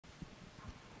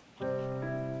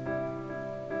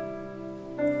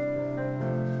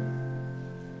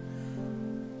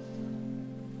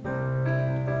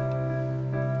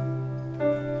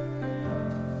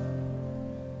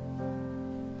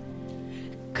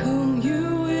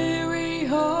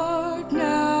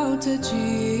to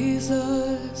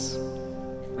Jesus.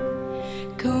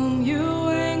 Come, you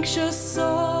anxious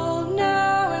soul,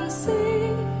 now and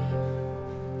see.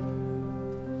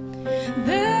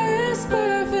 There is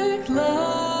perfect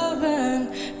love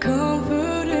and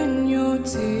comfort in your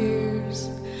tears.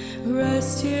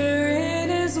 Rest here in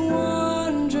His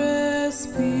wondrous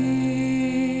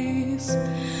peace.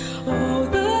 Oh,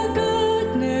 the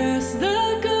goodness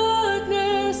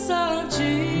of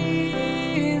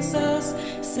Jesus.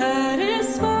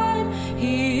 Satisfied,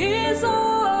 He is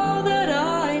all that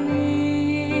I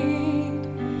need.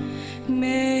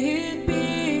 May it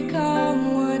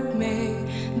become what may,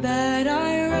 that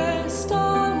I rest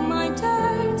all my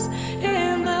days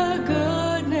in the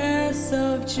goodness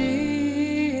of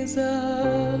Jesus.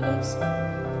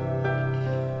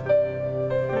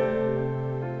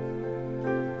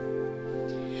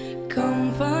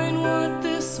 Come, find what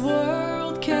this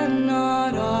world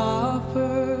cannot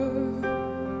offer.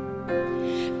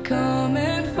 Come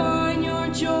and find your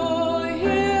joy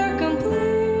here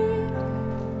complete.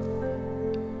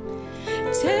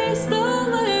 Taste the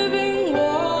living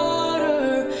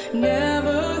water,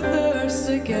 never thirst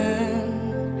again.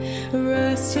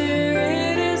 Rest here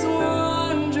in His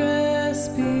wondrous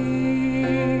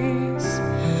peace.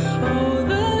 Oh,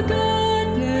 the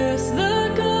goodness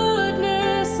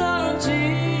of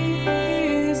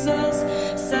Jesus.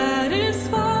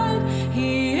 Satisfied,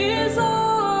 He is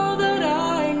all that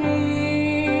I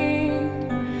need.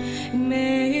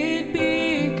 May it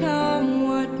become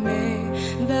what may,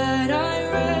 that I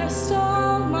rest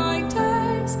all my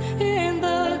days in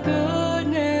the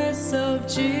goodness of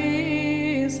Jesus.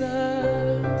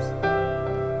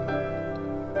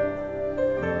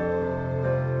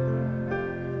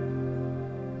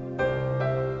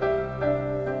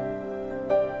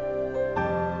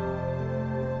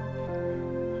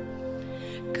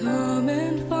 Come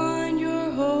and find your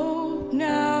hope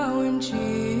now in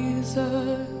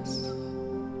Jesus.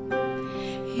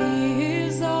 He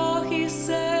is all He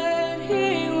said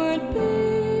He would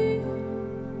be.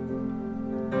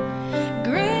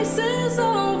 Grace is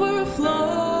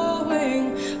overflowing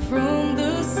from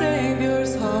the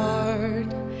Savior's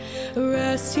heart.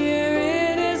 Rest here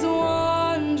in His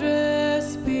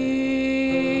wondrous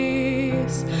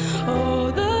peace.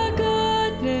 Oh, the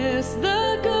goodness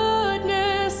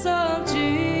of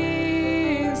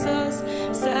Jesus.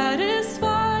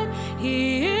 Satisfied,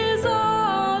 He is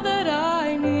all that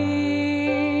I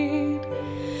need.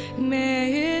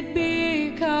 May it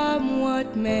become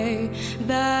what may,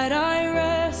 that I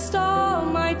rest all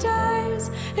my days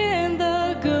in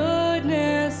the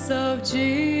goodness of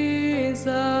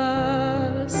Jesus.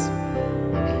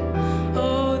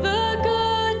 Oh, the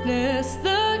goodness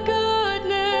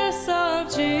of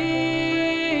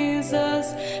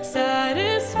Jesus.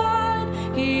 Satisfied,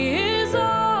 He is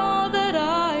all that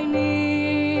I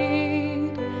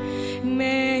need.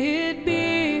 May it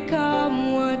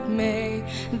become what may,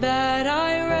 that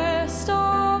I rest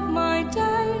all my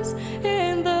days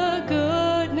in the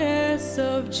goodness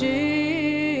of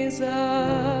Jesus.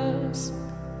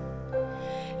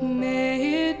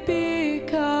 May it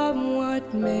become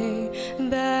what may,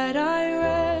 that I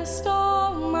rest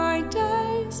all my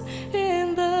days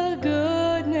in the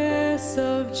goodness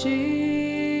of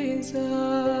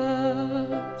Jesus.